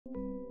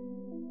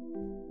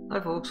Hi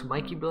folks,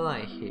 Mikey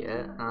Bly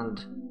here,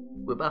 and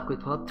we're back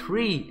with part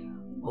 3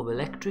 of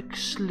Electric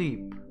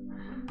Sleep.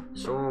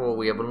 So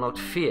we have unlocked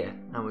fear,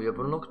 and we have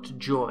unlocked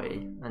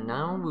joy, and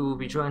now we will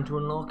be trying to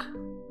unlock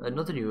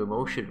another new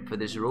emotion for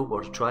this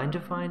robot trying to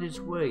find its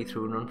way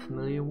through an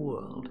unfamiliar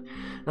world.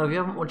 Now if you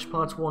haven't watched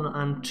parts 1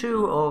 and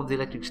 2 of the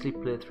Electric Sleep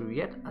playthrough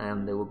yet,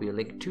 there will be a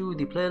link to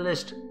the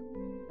playlist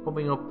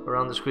popping up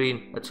around the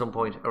screen at some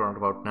point around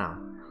about now.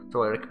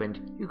 So I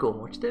recommend you go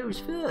and watch those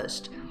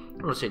first.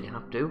 I'm not saying you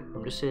have to,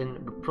 I'm just saying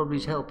it would probably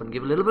help and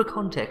give a little bit of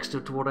context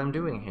to what I'm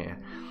doing here.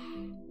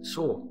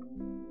 So,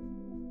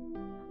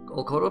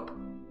 all caught up?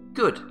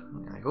 Good,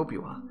 I hope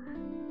you are.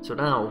 So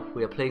now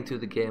we are playing through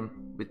the game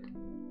with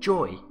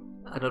joy,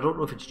 and I don't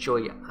know if it's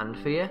joy and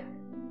fear,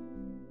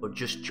 or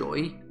just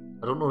joy.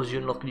 I don't know if you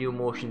unlock new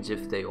emotions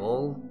if they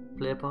all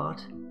play a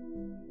part,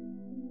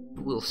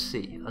 but we'll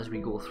see as we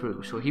go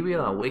through. So here we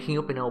are, waking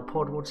up in our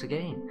pod once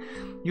again.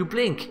 You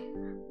blink,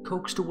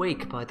 coaxed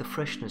awake by the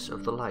freshness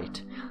of the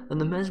light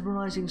and the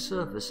mesmerizing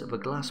surface of a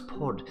glass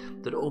pod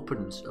that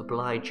opens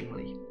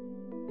obligingly,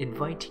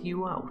 inviting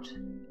you out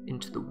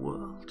into the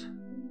world.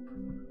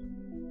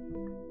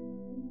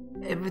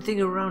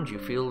 Everything around you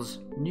feels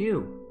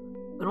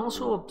new and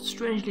also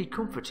strangely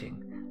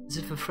comforting, as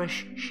if a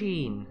fresh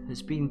sheen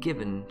has been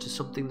given to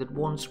something that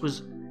once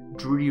was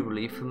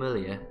drearily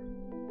familiar.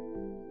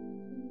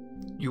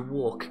 You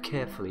walk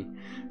carefully,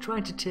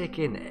 trying to take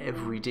in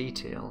every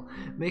detail,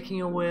 making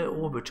your way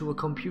over to a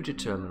computer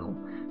terminal,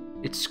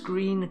 its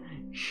screen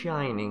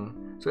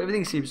shining, so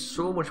everything seems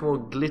so much more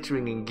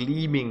glittering and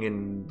gleaming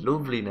and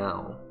lovely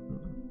now.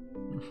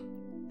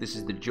 This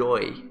is the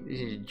joy.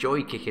 This is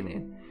joy kicking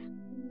in.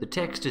 The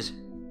text is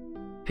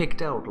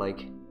picked out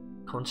like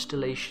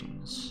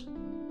constellations.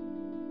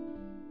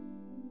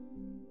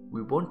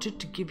 We wanted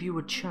to give you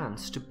a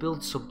chance to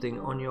build something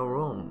on your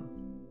own.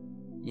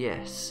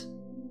 Yes.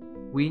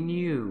 We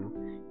knew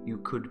you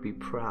could be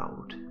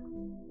proud.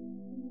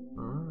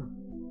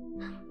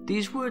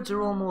 These words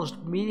are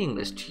almost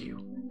meaningless to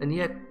you, and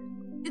yet,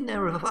 in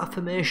their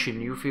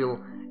affirmation, you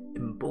feel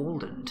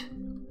emboldened.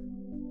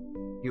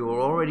 You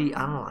are already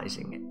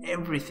analysing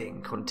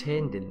everything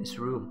contained in this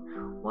room,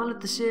 while at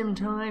the same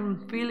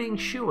time feeling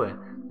sure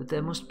that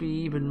there must be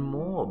even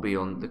more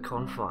beyond the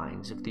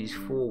confines of these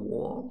four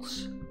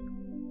walls.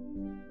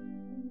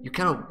 You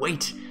cannot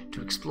wait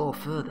to explore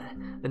further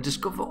and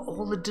discover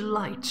all the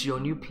delights your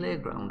new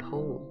playground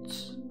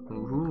holds.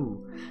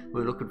 Ooh,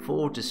 we're looking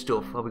forward to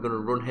stuff. Are we going to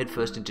run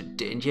headfirst into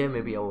danger?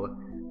 Maybe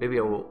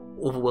our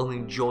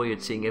overwhelming joy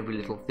at seeing every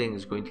little thing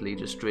is going to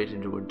lead us straight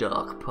into a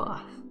dark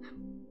path.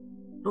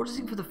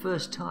 Noticing for the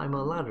first time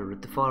a ladder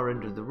at the far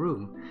end of the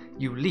room,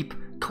 you leap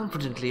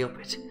confidently up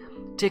it,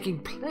 taking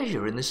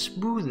pleasure in the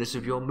smoothness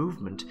of your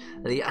movement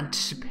and the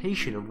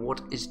anticipation of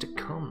what is to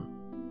come.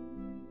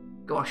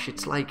 Gosh,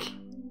 it's like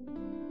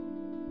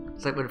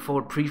when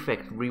Ford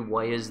Prefect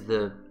rewires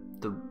the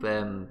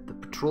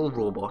patrol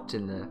robot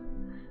in the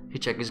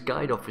Hitchhiker's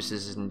Guide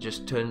offices and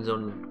just turns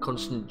on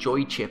constant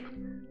joy chip.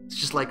 It's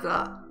just like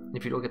that.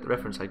 If you don't get the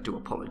reference, I do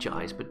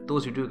apologise, but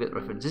those who do get the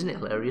reference, isn't it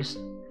hilarious?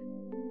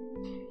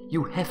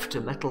 You heft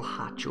a metal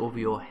hatch over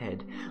your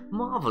head,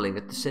 marvelling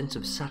at the sense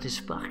of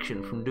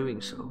satisfaction from doing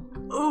so.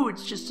 Oh,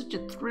 it's just such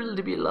a thrill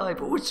to be alive.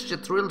 Oh, it's such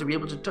a thrill to be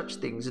able to touch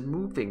things and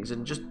move things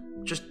and just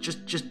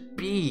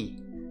be.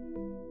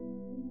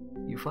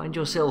 You find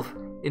yourself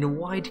in a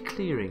wide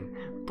clearing,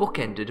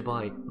 bookended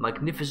by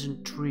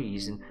magnificent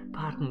trees and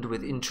patterned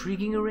with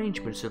intriguing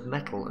arrangements of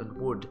metal and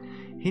wood,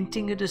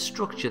 hinting at a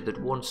structure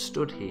that once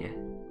stood here.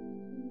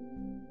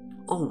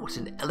 Oh, what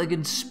an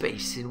elegant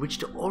space in which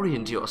to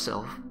orient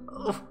yourself.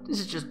 Oh, this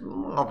is just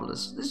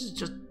marvellous. This is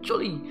just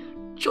jolly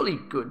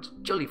good,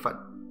 jolly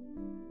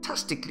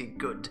fantastically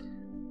good.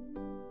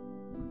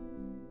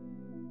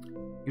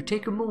 You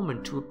take a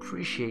moment to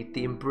appreciate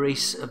the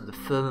embrace of the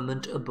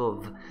firmament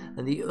above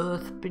and the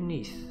earth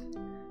beneath.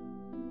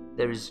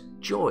 There is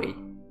joy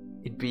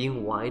in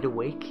being wide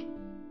awake.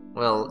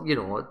 Well, you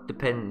know, it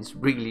depends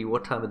really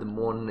what time of the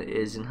morning it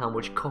is and how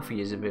much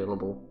coffee is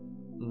available.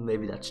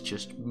 Maybe that's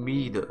just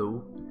me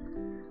though.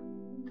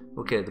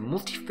 Okay, the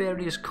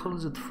multifarious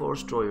colours of the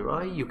forest draw your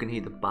eye. You can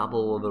hear the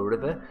babble of a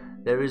river.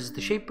 There is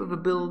the shape of a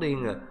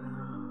building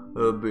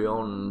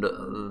beyond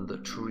the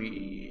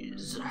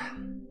trees.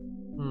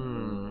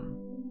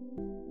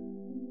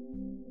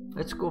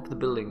 Let's go for the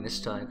building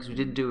this time, because we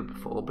didn't do it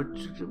before, but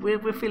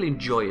we're feeling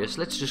joyous.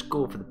 Let's just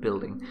go for the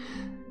building.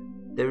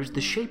 There is the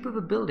shape of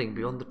a building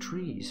beyond the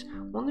trees,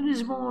 one that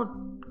is more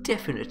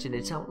definite in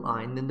its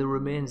outline than the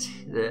remnants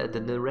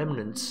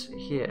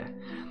here,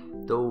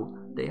 though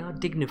they are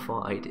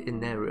dignified in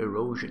their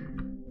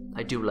erosion.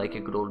 I do like a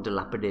good old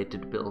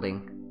dilapidated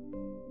building.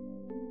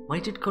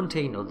 Might it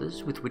contain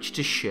others with which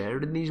to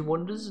share in these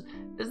wonders?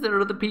 Is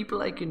there other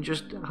people I can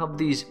just have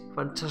these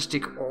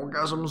fantastic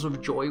orgasms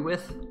of joy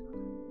with?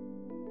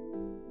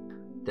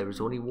 There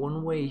is only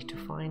one way to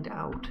find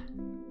out.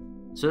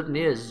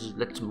 Certainly is.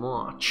 Let's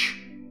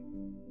march.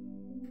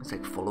 It's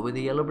like following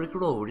the yellow brick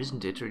road,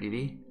 isn't it,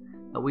 really?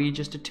 Are we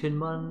just a tin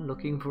man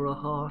looking for a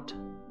heart?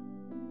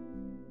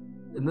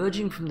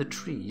 Emerging from the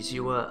trees,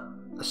 you are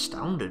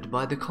astounded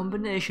by the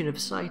combination of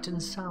sight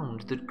and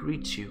sound that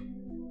greets you.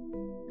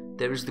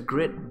 There is the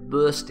great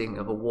bursting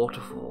of a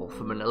waterfall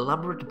from an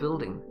elaborate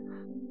building,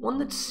 one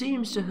that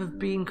seems to have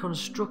been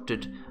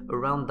constructed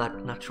around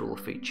that natural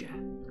feature.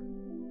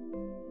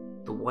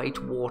 The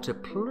white water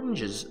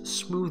plunges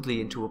smoothly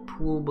into a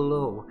pool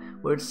below,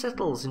 where it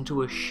settles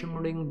into a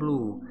shimmering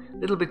blue.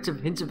 Little bits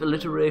of hints of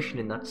alliteration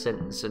in that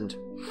sentence, and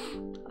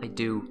I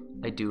do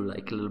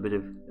like a little bit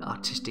of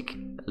artistic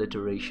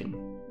alliteration.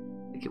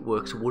 I think it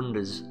works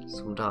wonders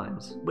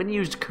sometimes, when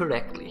used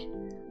correctly.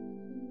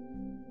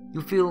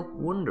 You feel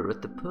wonder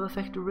at the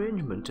perfect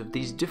arrangement of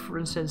these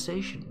different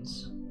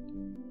sensations.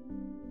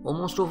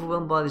 Almost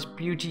overwhelmed by this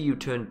beauty, you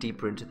turn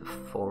deeper into the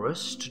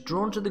forest.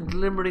 Drawn to the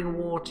glimmering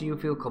water, you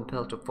feel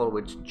compelled to follow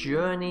its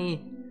journey,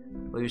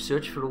 while you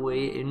search for a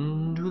way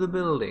into the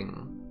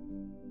building.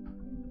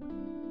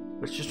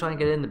 Let's just try and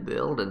get in the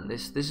building.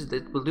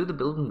 We'll do the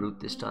building route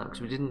this time,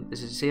 because we didn't.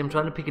 See, I'm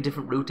trying to pick a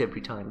different route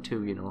every time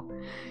too, you know.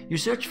 You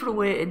search for a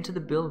way into the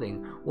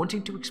building,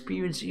 wanting to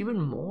experience even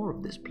more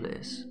of this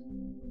place.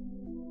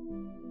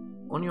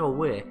 On your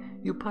way,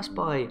 you pass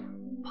by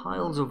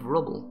piles of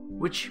rubble,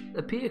 which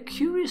appear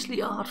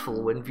curiously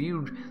artful when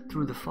viewed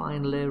through the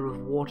fine layer of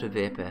water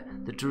vapour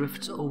that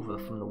drifts over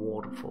from the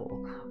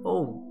waterfall.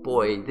 Oh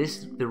boy,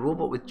 the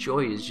robot with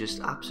joy is just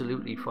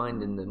absolutely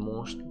finding the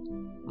most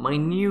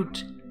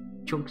minute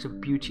chunks of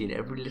beauty in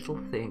every little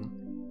thing.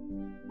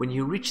 When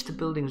you reach the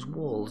building's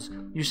walls,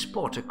 you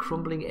spot a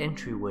crumbling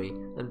entryway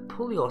and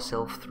pull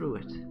yourself through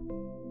it.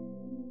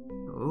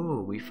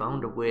 Oh, we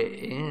found a way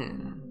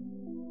in.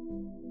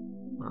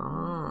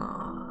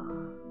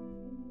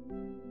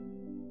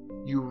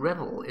 You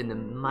revel in the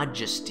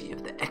majesty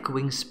of the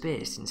echoing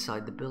space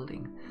inside the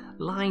building,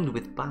 lined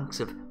with banks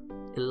of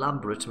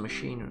elaborate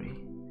machinery.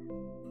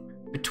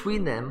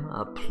 Between them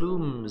are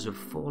plumes of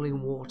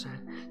falling water,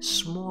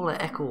 smaller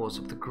echoes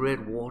of the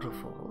great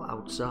waterfall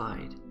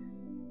outside.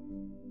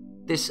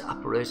 This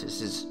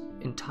apparatus is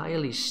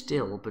entirely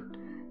still, but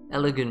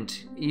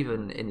elegant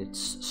even in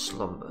its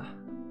slumber.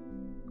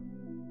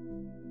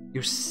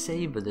 You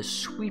savour the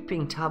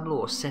sweeping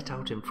tableau set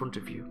out in front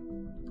of you.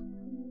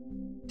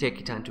 Take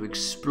your time to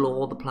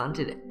explore the plant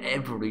in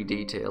every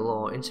detail,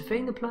 or in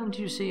surveying the plant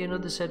you see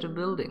another set of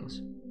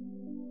buildings.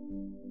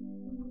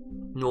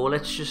 No,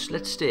 let's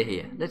stay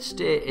here. Let's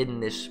stay in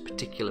this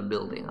particular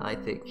building, I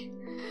think.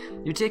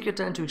 You take your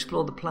time to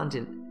explore the plant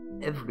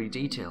in every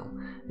detail,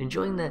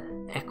 enjoying the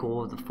echo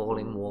of the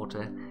falling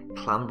water,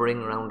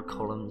 clambering around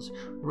columns,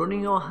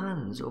 running your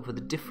hands over the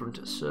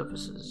different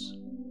surfaces.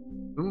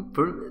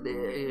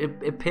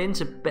 It paints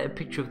a better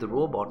picture of the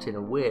robot in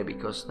a way,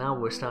 because now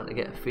we're starting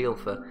to get a feel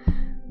for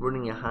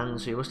running your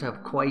hands, so you must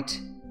have quite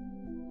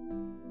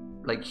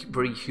like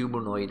very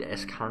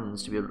humanoid-esque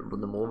hands to be able to run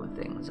them over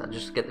things. I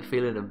just get the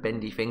feeling of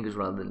bendy fingers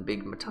rather than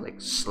big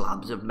metallic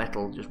slabs of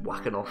metal just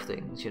whacking off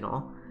things, you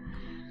know?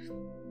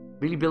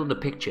 Really building a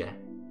picture.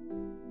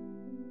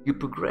 You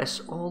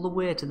progress all the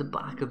way to the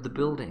back of the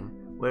building,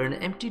 where an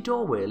empty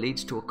doorway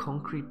leads to a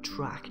concrete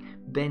track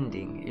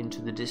bending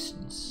into the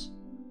distance.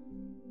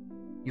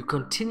 You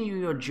continue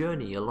your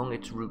journey along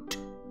its route.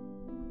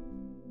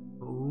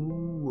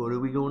 Oh, what are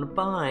we going to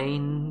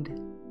find?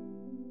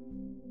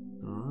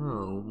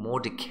 Oh, more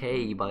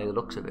decay by the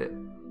looks of it.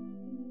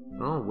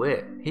 Oh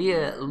wait,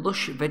 here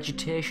lush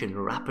vegetation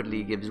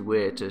rapidly gives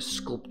way to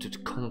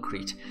sculpted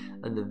concrete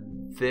and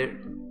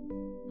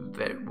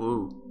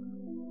whoa.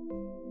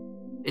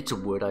 It's a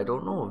word I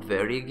don't know,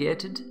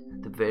 variegated?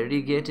 The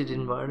variegated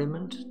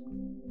environment?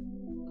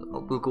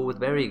 We'll go with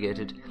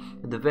variegated.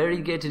 The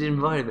variegated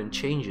environment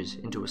changes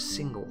into a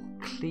single,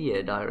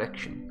 clear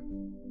direction.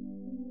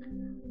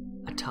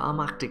 A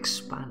tarmacked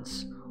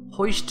expanse,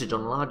 hoisted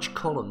on large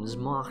columns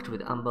marked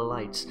with amber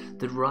lights,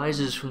 that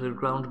rises from the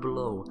ground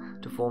below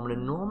to form an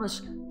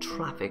enormous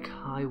traffic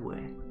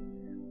highway.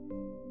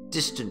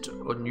 Distant,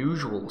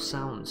 unusual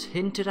sounds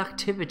hint at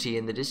activity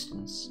in the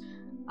distance,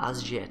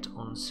 as yet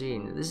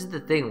unseen. This is the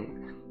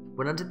thing.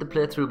 When I did the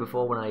playthrough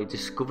before, when I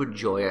discovered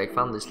Joy, I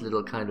found this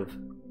little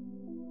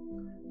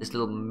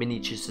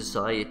miniature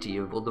society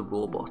of other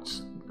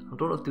robots. I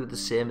don't know if they were the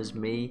same as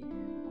me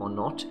or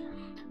not,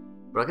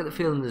 but I get the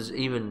feeling there's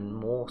even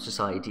more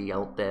society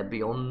out there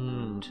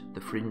beyond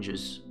the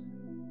fringes.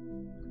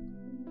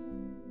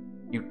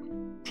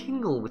 You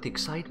tingle with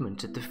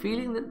excitement at the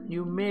feeling that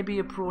you may be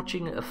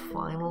approaching a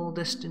final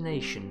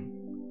destination.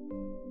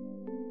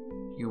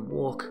 You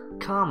walk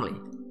calmly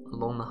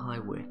along the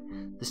highway,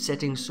 the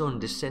setting sun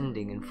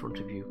descending in front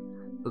of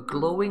you, a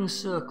glowing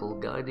circle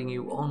guiding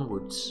you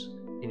onwards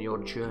in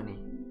your journey.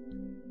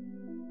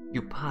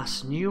 You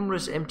pass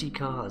numerous empty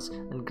cars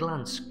and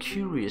glance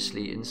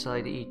curiously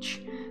inside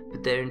each,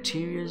 but their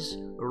interiors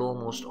are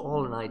almost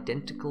all an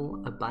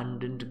identical,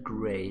 abandoned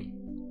grey.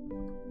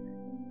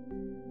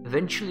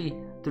 Eventually,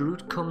 the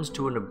route comes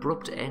to an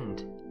abrupt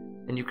end,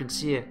 and you can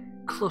see a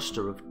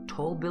cluster of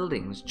tall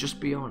buildings just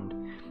beyond,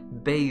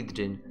 bathed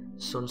in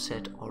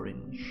sunset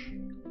orange.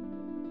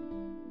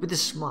 With a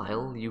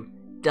smile, you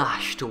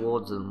dash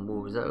towards them.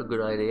 Oh, is that a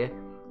good idea?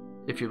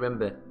 If you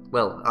remember,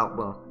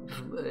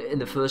 in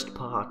the first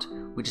part,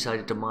 we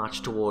decided to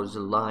march towards a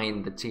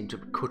line that seemed to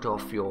cut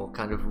off your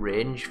kind of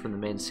range from the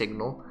main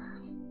signal.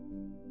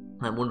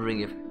 I'm wondering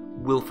if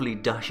willfully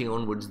dashing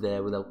onwards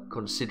there without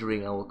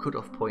considering our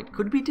cut-off point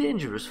could be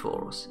dangerous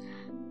for us.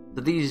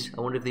 But I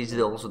wonder if these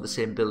are also the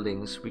same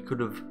buildings we could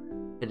have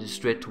headed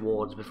straight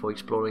towards before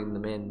exploring the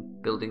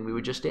main building we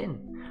were just in.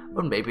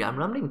 Or maybe I'm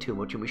rambling too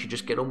much and we should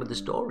just get on with the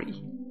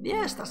story.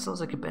 Yes, that sounds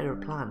like a better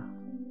plan.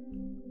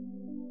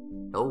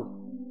 Oh,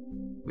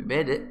 we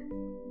made it.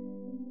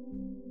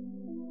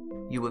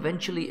 You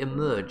eventually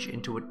emerge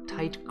into a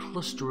tight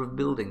cluster of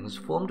buildings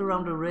formed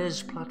around a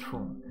raised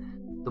platform,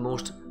 the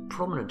most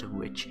prominent of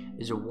which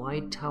is a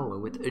wide tower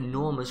with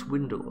enormous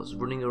windows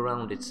running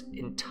around its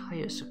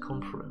entire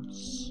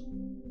circumference.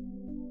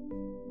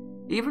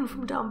 Even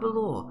from down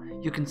below,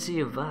 you can see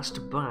a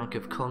vast bank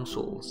of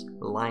consoles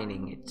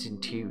lining its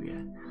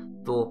interior,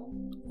 though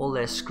all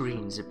their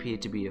screens appear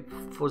to be a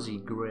fuzzy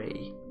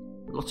grey.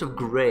 Lots of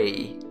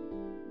grey,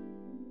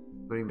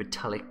 very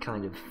metallic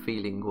kind of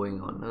feeling going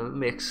on. It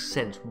makes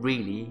sense,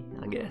 really,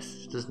 I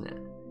guess, doesn't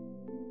it?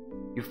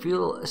 You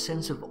feel a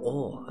sense of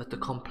awe at the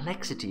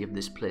complexity of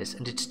this place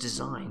and its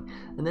design,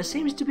 and there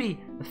seems to be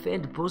a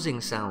faint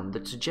buzzing sound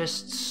that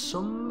suggests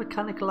some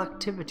mechanical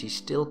activity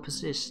still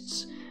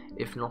persists,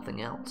 if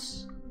nothing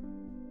else.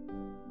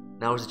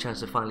 Now is the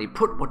chance to finally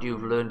put what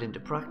you've learned into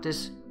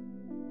practice.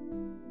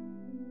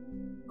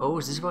 Oh,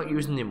 is this about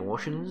using the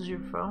emotions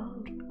you've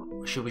found?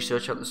 Should we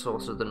search out the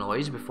source of the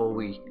noise before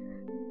we...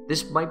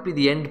 This might be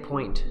the end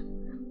point,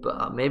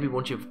 but maybe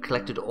once you've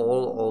collected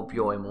all of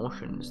your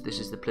emotions, this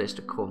is the place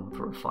to come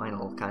for a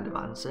final kind of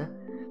answer.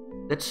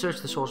 Let's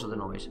search the source of the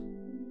noise.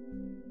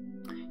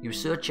 You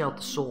search out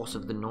the source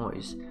of the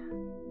noise,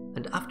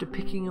 and after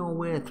picking your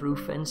way through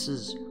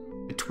fences,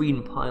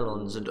 between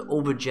pylons and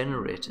over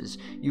generators,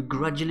 you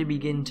gradually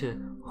begin to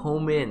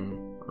home in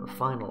on a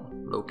final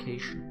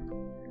location.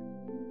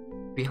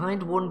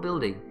 Behind one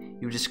building,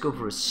 you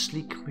discover a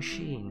sleek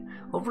machine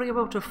hovering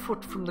about a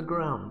foot from the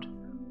ground,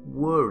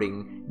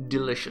 whirring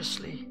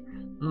deliciously.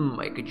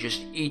 I could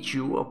just eat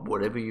you up,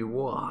 whatever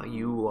you are.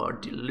 You are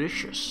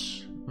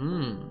delicious.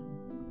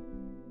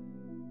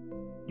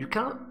 You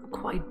cannot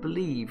quite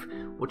believe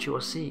what you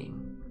are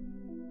seeing.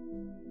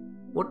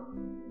 What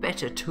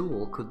better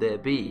tool could there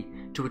be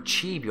to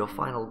achieve your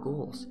final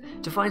goals?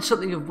 To find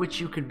something of which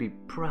you can be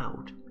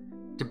proud?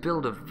 To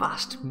build a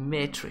vast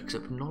matrix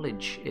of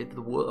knowledge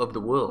of the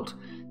world,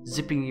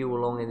 zipping you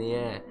along in the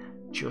air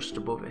just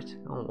above it.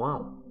 Oh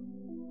wow.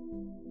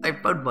 I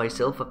found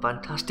myself a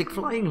fantastic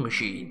flying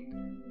machine.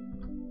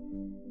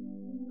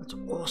 That's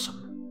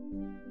awesome.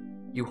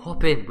 You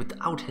hop in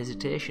without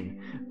hesitation,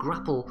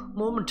 grapple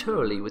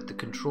momentarily with the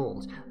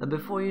controls, and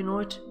before you know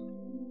it,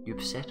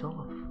 you've set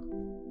off.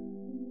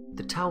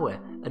 The tower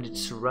and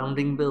its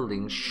surrounding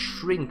buildings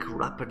shrink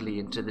rapidly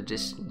into the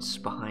distance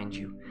behind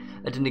you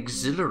at an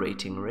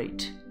exhilarating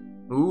rate.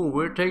 Ooh,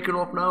 we're taking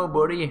off now,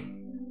 buddy.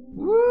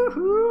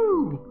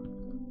 Woohoo!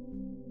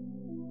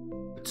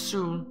 But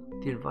soon,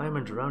 the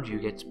environment around you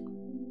gets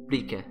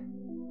bleaker,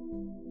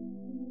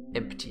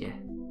 emptier,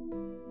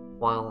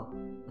 while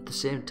at the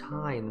same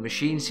time the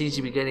machine seems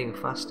to be getting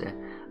faster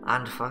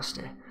and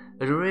faster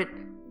at a rate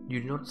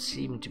you do not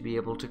seem to be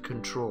able to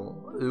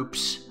control.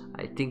 Oops,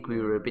 I think we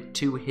were a bit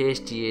too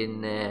hasty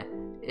in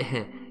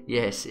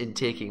in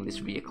taking this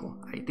vehicle.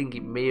 I think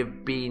it may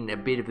have been a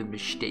bit of a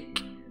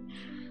mistake.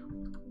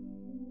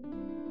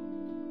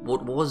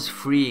 What was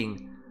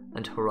freeing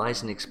and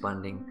horizon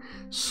expanding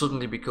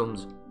suddenly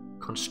becomes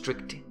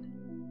constricting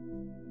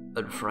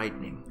and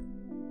frightening.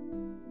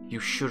 You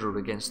shudder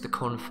against the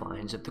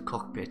confines of the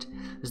cockpit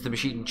as the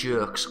machine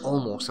jerks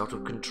almost out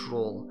of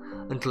control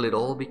until it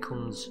all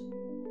becomes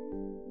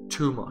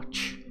too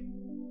much.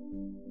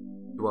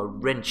 You are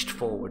wrenched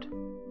forward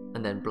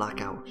and then black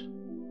out.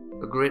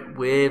 A great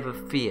wave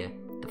of fear,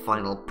 the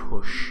final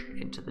push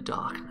into the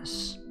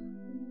darkness.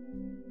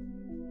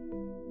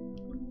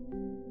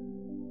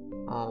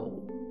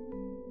 Oh.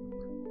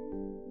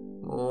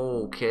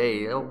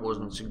 Okay, that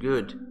wasn't so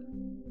good.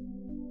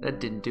 That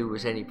didn't do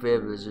us any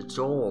favours at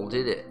all,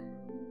 did it?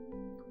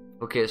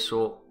 Okay,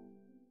 so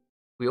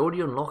we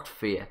already unlocked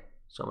fear,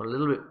 so I'm a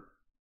little bit...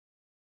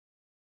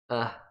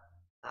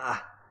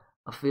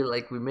 I feel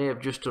like we may have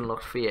just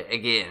unlocked fear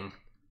again.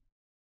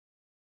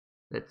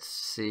 Let's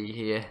see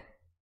here.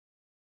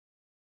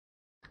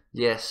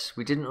 Yes,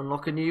 we didn't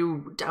unlock a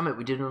new... Damn it,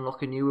 we didn't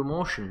unlock a new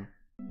emotion.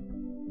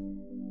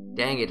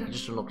 Dang it, I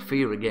just unlocked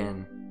fear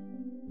again.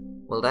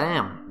 Well,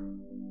 damn.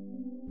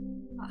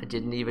 I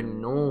didn't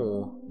even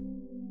know.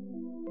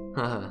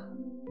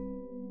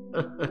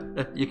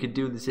 You could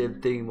do the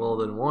same thing more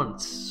than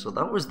once, so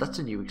that's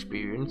a new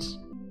experience.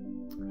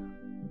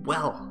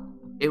 Well,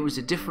 it was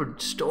a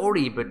different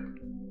story, but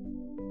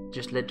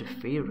just led to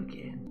fear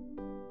again.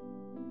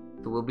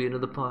 There will be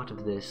another part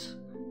of this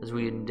as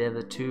we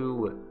endeavour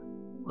to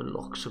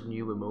unlock some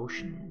new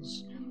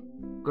emotions.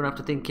 We're going to have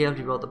to think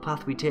carefully about the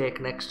path we take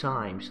next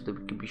time so that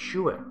we can be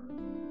sure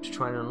to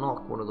try and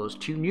unlock one of those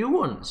two new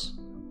ones.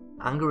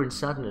 Anger and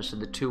sadness are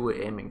the two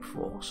we're aiming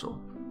for,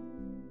 so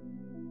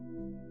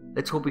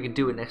let's hope we can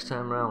do it next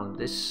time around.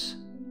 This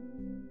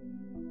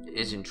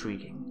is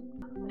intriguing.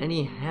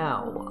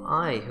 Anyhow,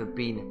 I have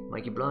been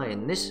Mikey Bly,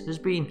 and this has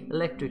been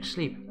Electric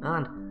Sleep,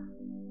 and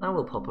I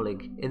will pop a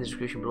link in the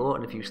description below,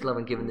 and if you still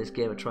haven't given this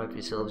game a try for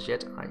yourselves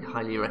yet, I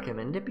highly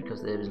recommend it,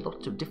 because there is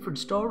lots of different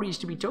stories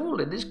to be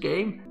told in this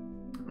game.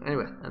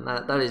 Anyway, and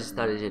that is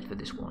it for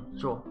this one.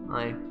 So,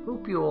 I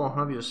hope you all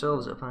have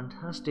yourselves a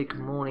fantastic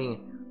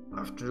morning,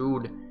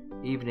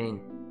 afternoon, evening,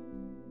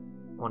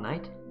 or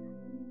night.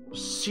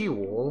 See you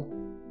all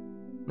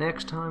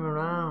next time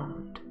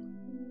around.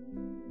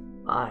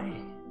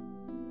 Bye.